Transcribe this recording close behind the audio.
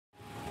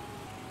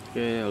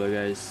Okay, hello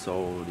guys.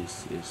 So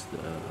this is the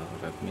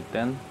Redmi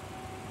 10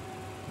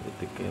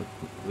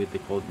 with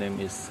the code name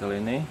is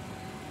Selene,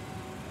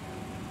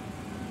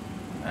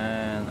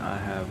 and I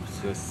have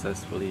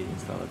successfully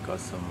installed a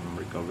custom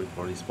recovery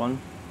for this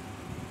phone,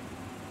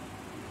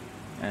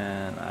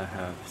 and I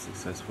have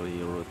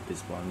successfully root this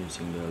phone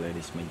using the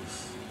latest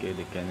Magisk,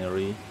 the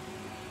Canary,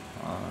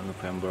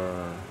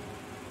 November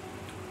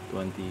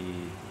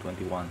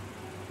 2021.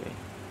 Okay.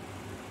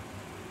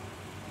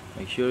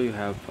 Make sure you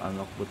have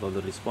unlocked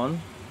bootloader this phone,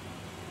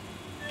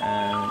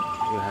 and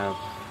you have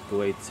to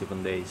wait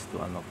 7 days to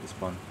unlock this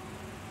phone,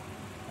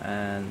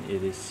 and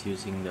it is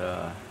using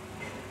the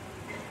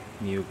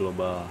new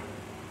global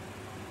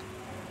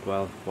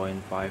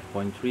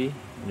 12.5.3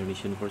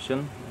 Indonesian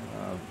version,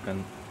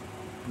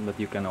 but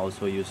you can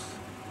also use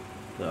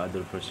the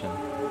other version.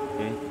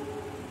 Okay,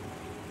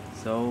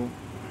 so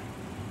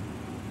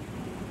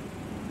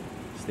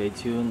stay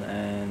tuned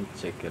and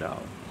check it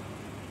out.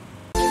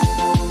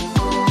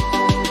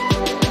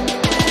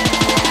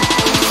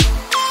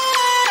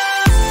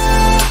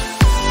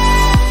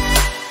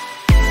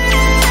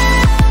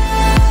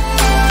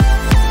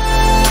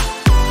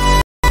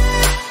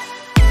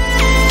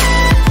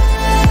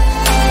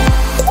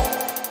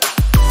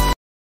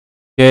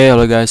 Okay,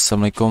 hello guys,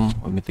 assalamualaikum.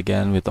 We meet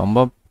again with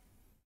Bob,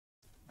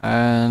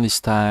 and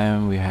this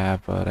time we have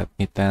a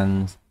Redmi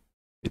 10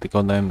 with the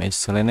code name is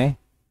Selene,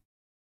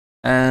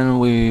 and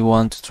we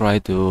want to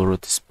try to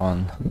root this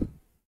phone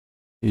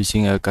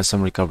using a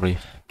custom recovery.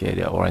 Okay,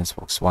 the orange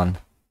box one.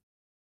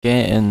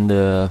 Okay, in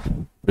the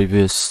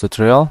previous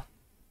tutorial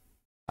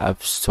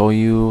I've shown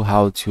you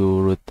how to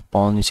root the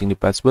phone using the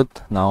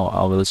Fastboot. Now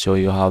I will show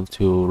you how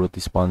to root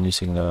this phone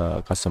using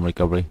the custom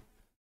recovery.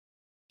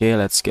 Okay,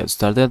 let's get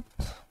started.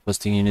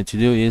 First thing you need to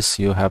do is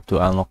you have to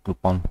unlock the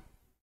phone.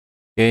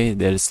 Okay,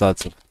 there is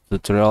lots of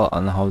tutorial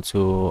on how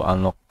to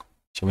unlock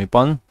Xiaomi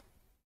Phone,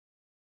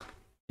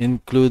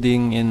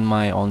 including in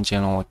my own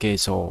channel. Okay,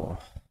 so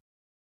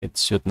it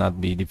should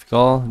not be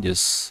difficult.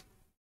 Just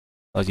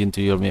log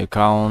into your Mi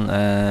account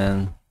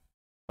and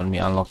Me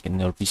unlock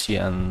in your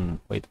PC and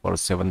wait for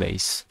 7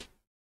 days.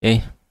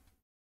 Okay,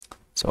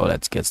 so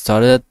let's get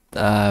started.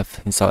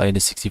 I've installed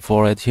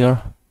AD64 right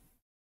here,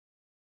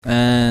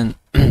 and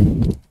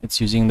it's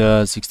using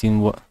the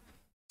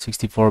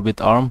 64-bit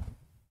ARM.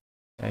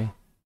 Okay,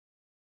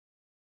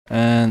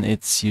 and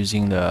it's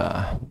using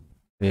the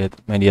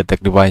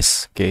MediaTek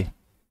device. Okay,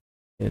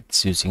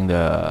 it's using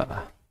the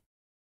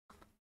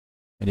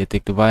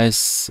MediaTek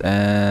device,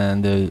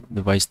 and the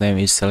device name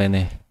is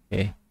Selene.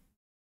 Okay,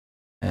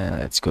 and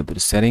let's go to the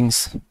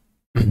settings.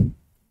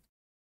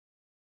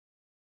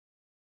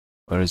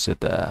 Where is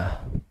it?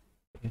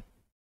 Okay.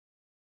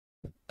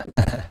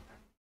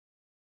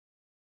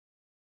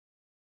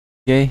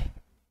 Okay,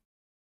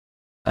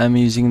 I'm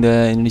using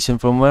the Indonesian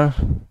firmware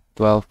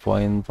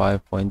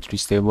 12.5.3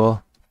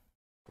 stable,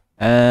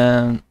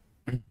 and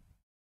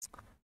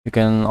you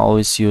can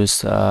always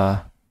use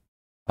other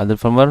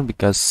firmware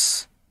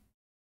because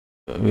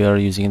we are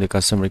using the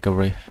custom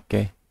recovery.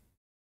 Okay,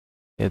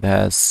 it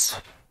has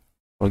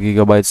 4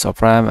 GB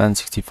of RAM and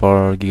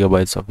 64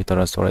 GB of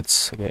internal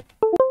storage. Okay,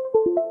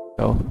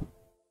 so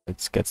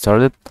let's get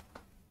started.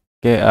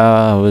 Okay,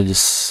 we'll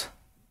just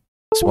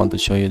want to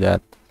show you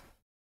that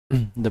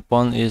the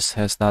phone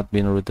has not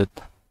been rooted.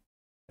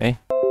 Okay,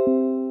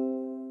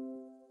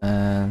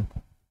 and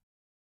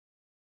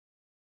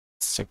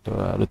let's check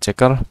the root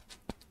checker.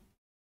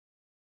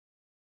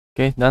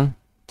 Okay, done.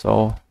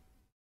 So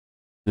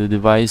the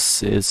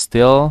device is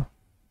still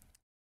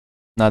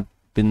not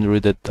been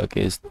rooted.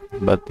 Okay,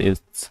 but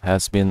it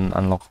has been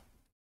unlocked.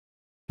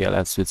 Okay,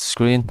 let's switch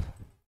screen.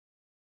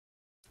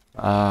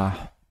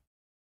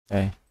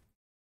 Okay,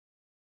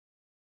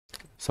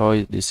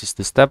 so this is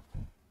the step.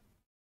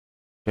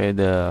 Okay,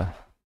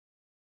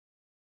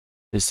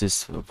 this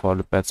is for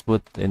the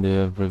Fastboot in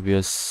the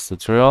previous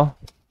tutorial,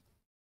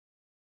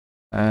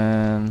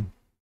 and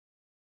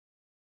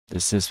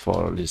this is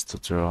for this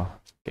tutorial.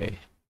 Okay,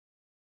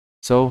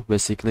 so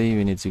basically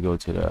we need to go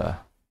to the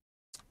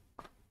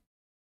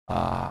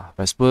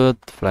Fastboot,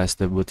 flash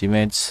the boot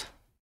image,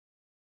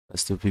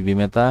 flash the PB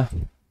meta,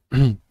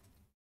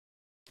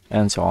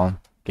 and so on.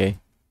 Okay,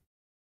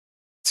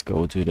 let's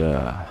go to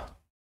the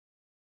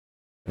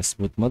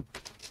Fastboot mode.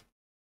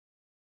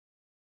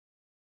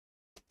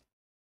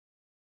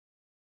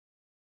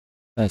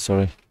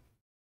 Sorry,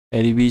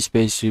 ADB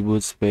space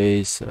reboot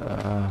space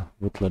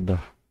bootloader.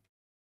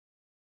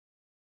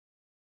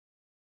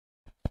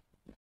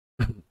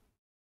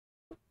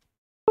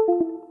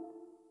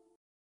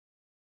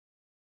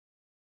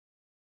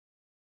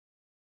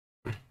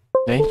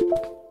 Okay,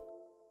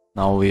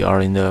 now we are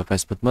in the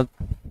Fastboot mode.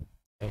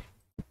 Okay,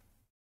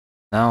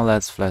 now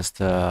let's flash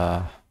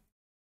the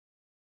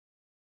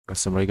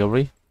custom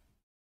recovery.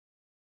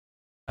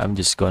 I'm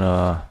just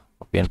gonna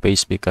copy and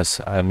paste because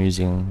I'm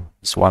using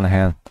this one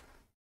hand,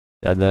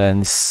 the other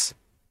hand is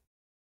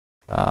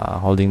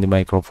holding the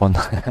microphone.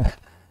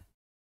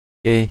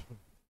 Okay,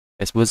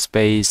 Fastboot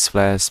space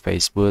flash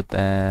Fastboot,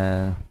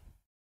 and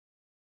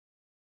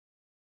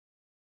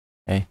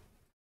okay,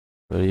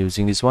 we're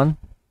using this one.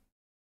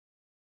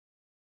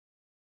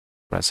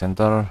 Press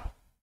enter,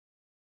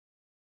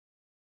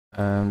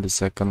 and the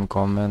second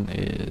command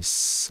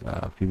is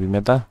VB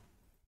meta.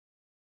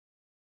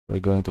 We're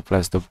going to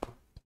flash the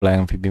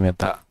blank VB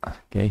meta.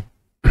 Okay.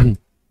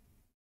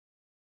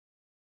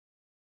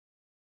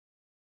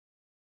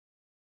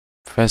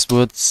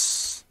 Fastboot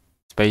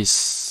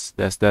space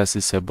dash dash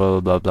disable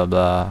blah blah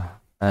blah,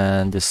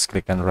 and just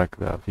click and drag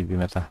the VB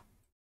meta.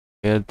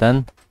 Okay,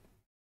 done.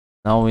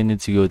 Now we need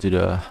to go to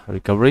the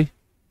recovery.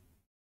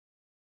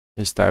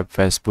 Just type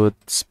fastboot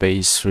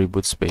space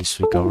reboot space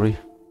recovery.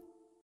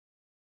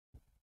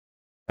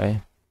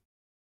 Okay,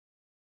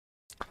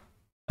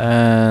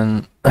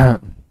 and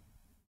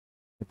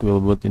it will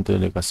boot into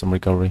the custom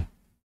recovery.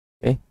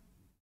 Okay,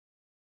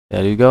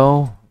 there you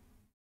go.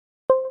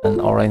 An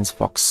orange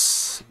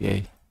box.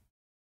 Okay,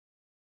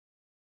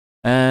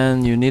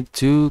 and you need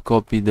to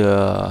copy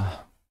the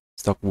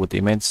stock boot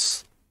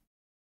image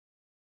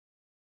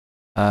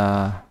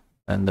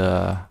and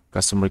the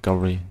custom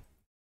recovery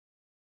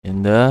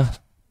in the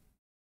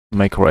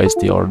micro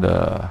SD or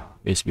the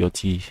USB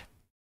OT.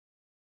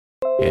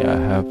 Okay, I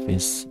have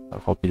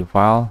copy the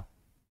file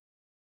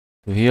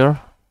to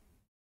here.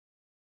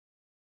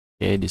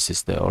 Okay, this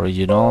is the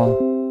original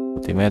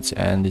boot image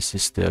and this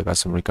is the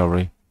custom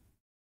recovery.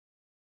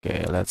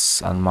 Okay,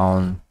 let's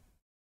unmount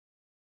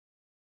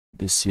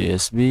this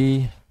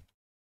USB.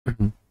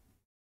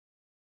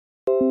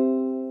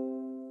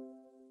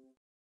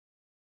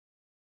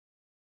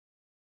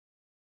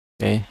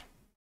 Okay,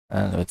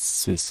 and let's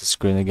switch the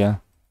screen again.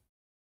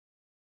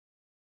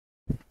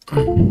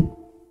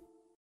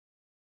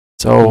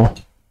 So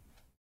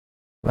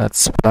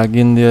let's plug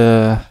in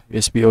the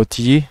USB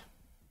OTG.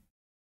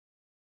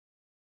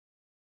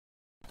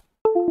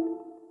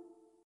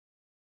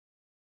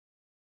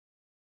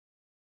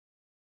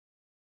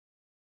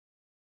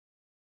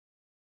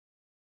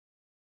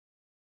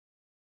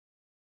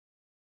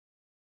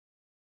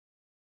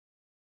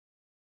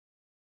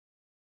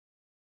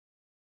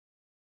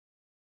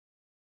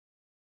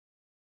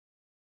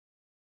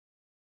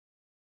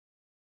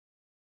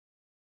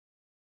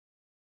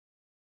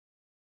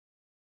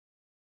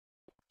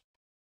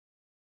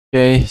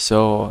 Okay,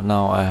 so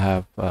now I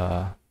have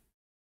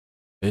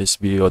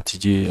USB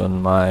OTG on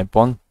my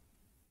phone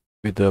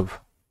with the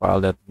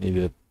file that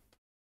needed.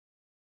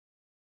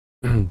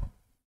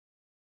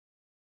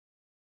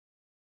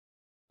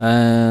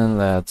 And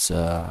let's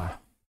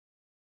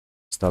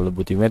install the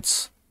boot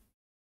image.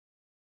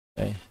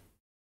 Okay,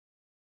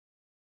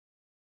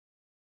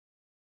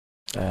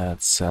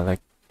 let's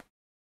select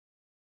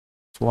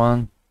this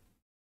one.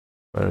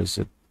 Where is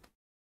it?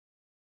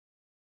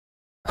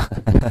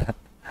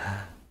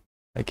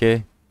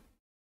 Okay,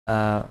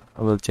 I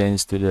will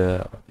change to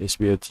the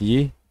USB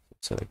OTG.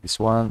 Select this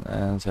one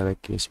and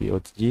select USB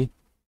OTG.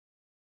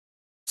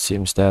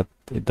 Seems that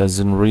it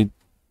doesn't read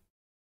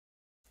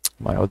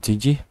my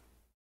OTG.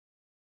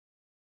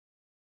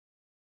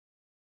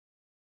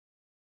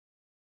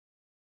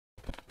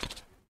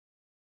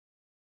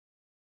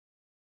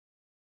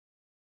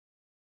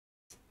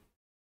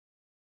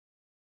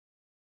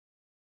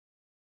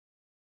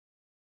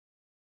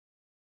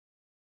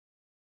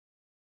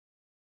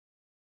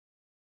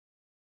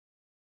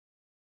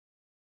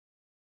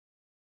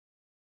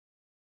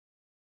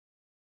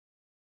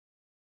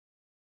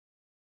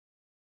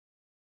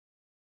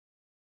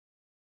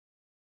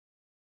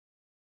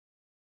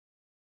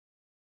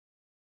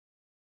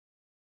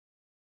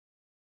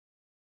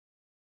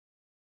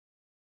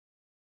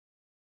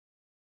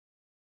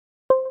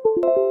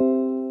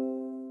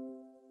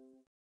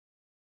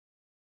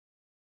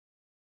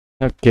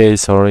 Okay,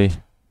 sorry.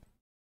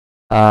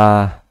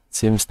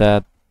 Seems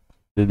that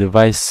the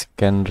device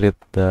can read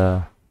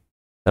the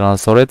internal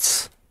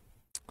storage,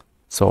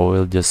 so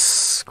we'll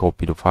just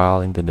copy the file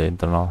into the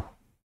internal.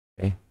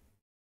 Okay,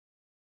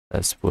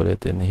 let's put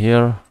it in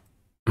here.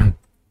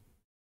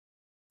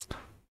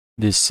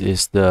 This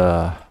is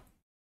the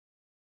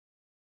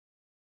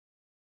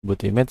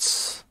boot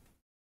image.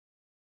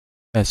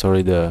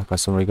 Sorry, the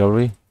custom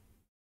recovery.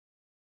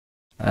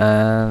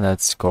 And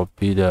let's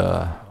copy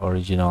the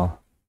original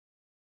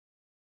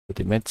boot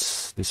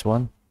image, this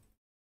one,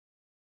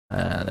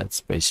 and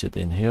let's paste it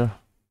in here.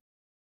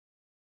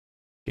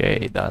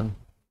 Okay, done.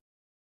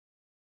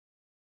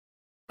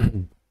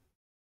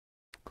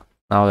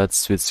 Now let's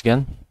switch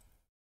again.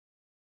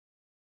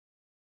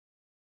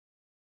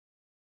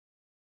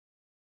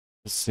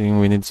 The thing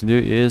we need to do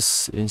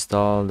is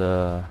install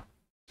the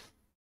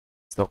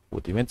stock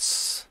boot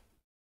image.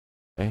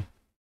 Okay,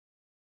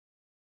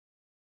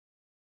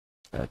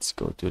 let's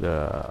go to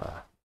the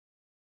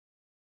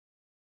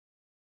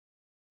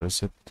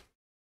reset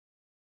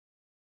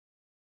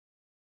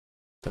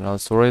internal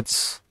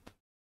storage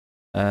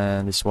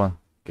and this one.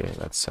 Okay,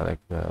 let's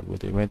select the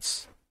boot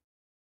image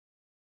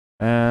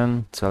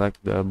and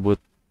select the boot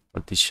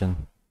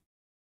partition.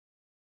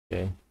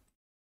 Okay,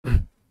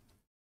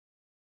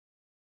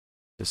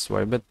 just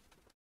swipe it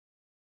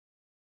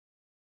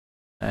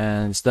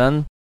and it's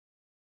done.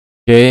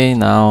 Okay,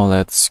 now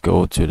let's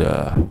go to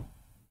the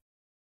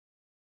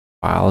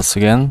files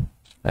again,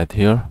 right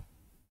here.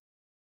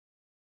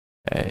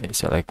 Okay,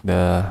 select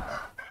the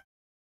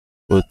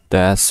boot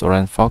dash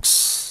orange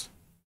fox.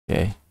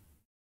 Okay,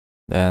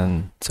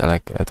 then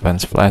select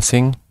advanced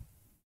flashing.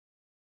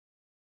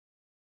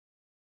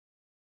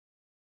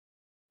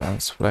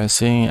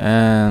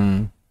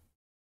 And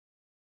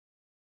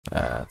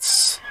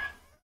let's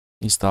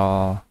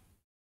install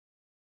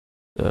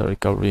the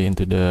recovery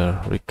into the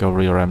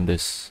recovery RAM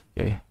disk.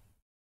 Okay,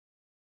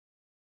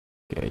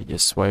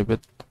 just swipe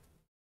it.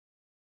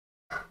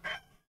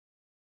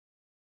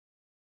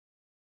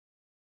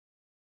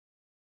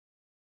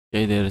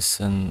 Okay, there's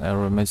an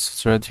error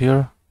message right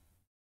here.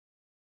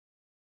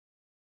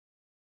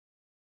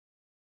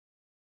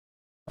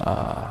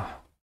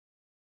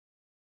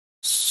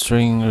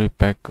 String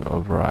repack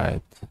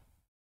override.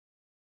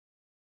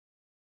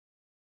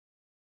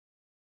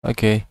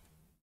 Okay,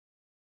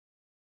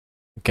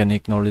 you can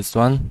ignore this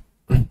one.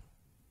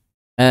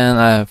 And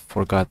I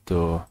forgot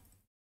to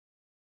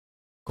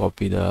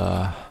copy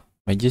the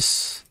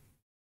images.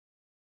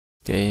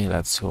 Okay,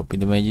 let's copy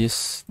the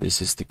images.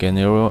 This is the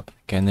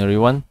canary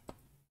one,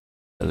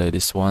 the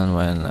latest one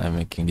when I'm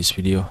making this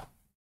video.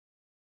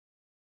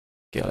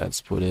 Okay,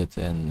 let's put it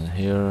in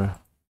here.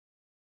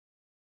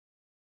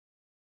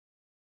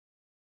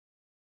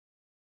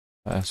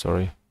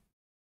 Sorry,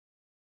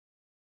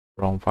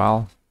 wrong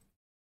file.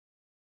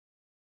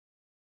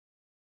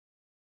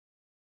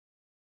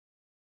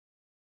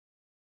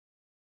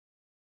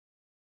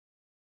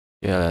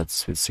 Yeah, let's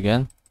switch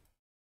again.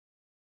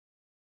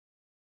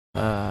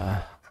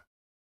 This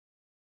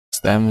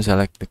time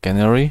select the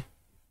canary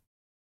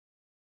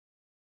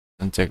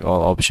and check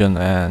all options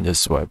and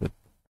just swipe it.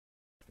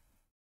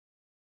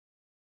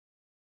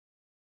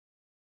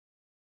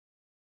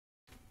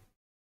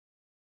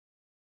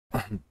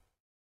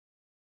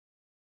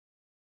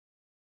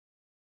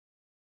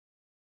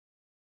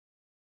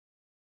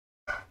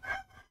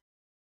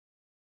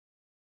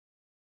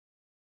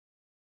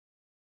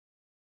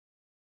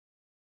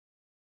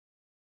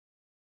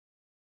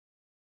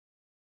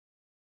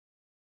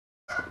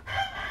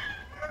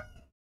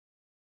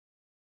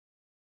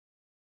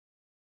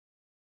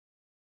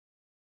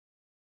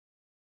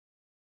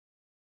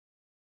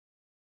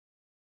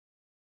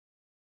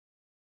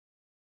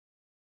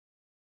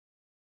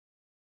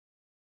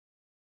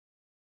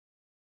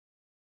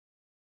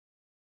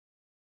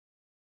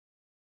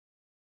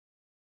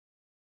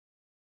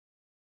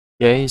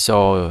 Okay,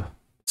 so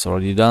it's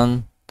already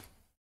done.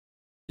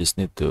 Just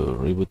need to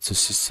reboot the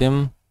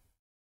system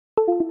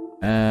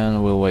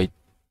and we'll wait.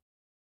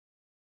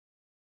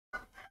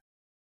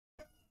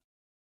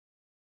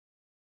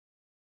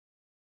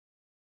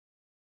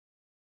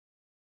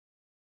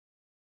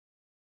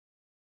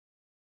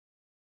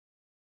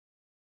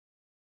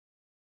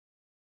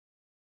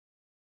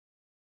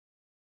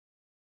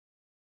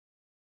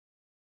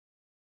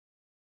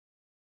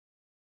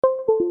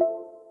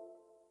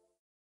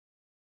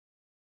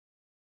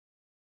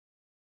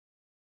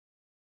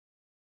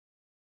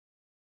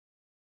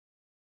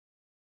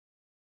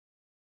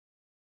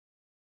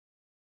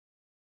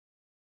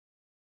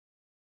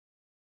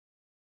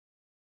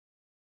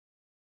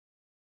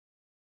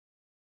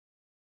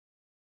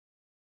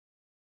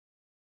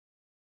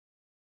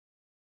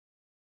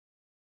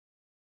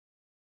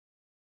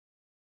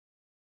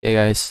 Hey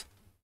guys,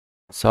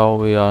 so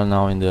we are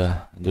now in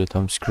the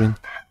home screen.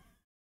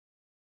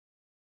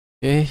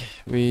 Okay,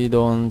 we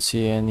don't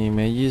see any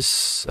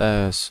images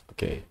as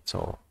okay,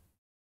 so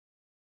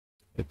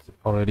it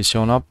already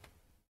shown up.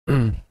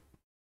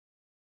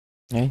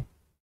 Okay,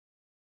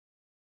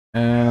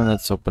 and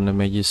let's open the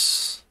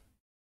images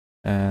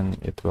and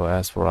it will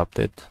ask for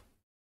update.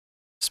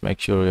 Just make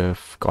sure you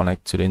have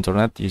connect to the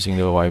internet using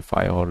the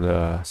Wi-Fi or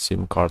the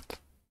SIM card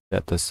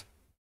data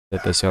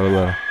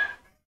cellular.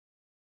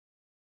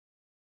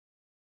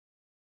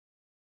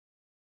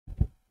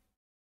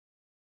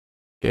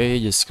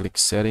 Okay, just click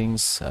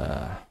settings,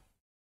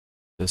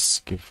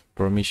 just give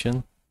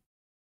permission.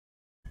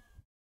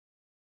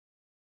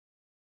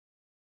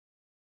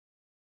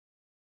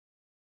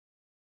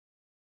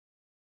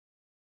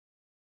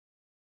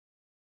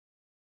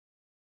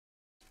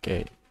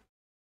 Okay,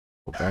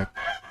 go back,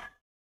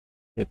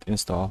 hit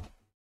install.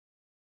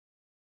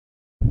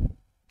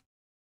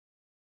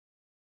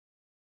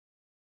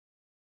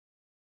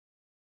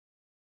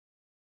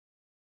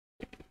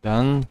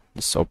 Done,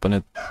 just open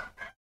it.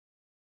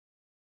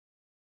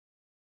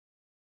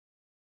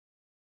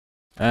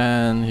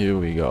 And here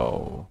we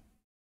go.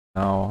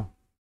 Now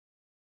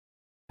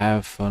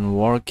have fun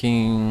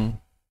working.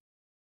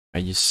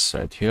 I just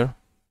right here.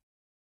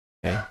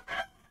 Okay. Yeah,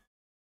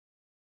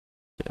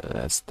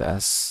 let's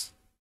test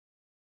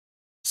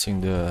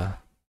using the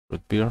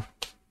root beer.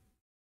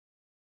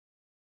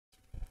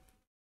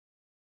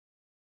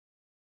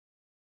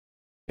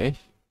 Okay,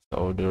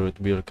 so the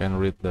root beer can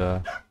read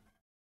the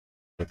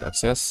root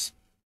access.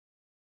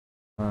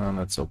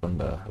 Let's open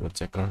the root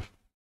checker.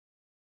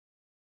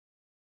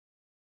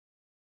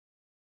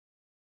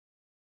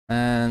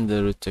 And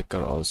the root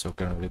checker also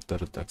can read the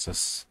root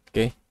access.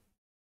 Okay.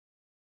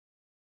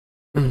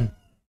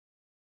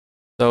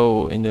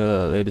 So in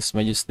the latest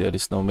Magisk, there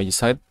is no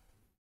Magisk hide.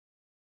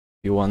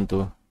 If you want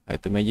to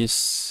hide the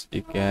Magisk,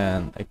 you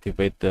can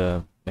activate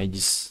the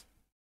Magisk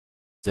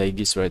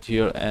Zygisk right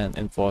here and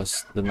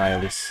enforce the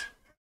DenyList,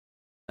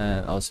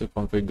 and also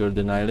configure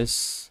the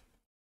DenyList,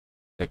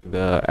 like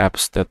the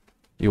apps that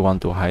you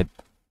want to hide.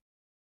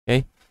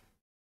 Okay,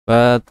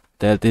 but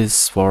that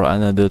is for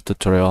another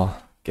tutorial.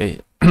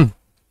 Okay.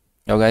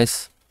 Yo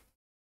guys,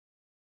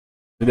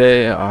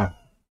 today I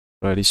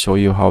already show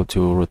you how to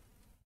root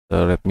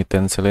the Redmi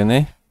 10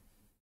 Selene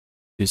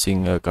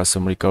using a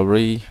custom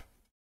recovery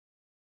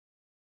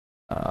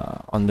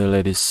on the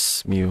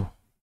latest MIU.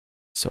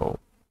 So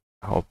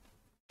I hope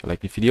you like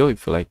the video.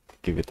 If you like,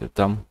 give it a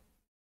thumb,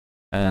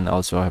 and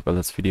also I have a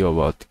last video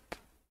about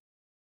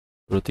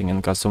rooting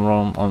and custom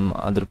ROM on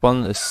other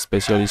phones,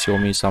 especially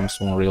Xiaomi,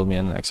 Samsung, Realme,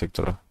 and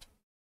etc.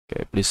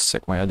 Okay, please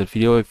check my other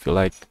video if you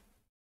like.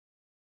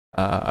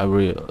 I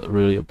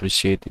really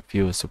appreciate if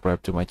you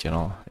subscribe to my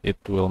channel. It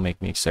will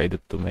make me excited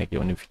to make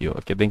a new video.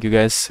 Okay, thank you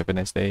guys. Have a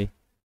nice day.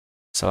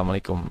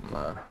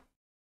 Assalamualaikum.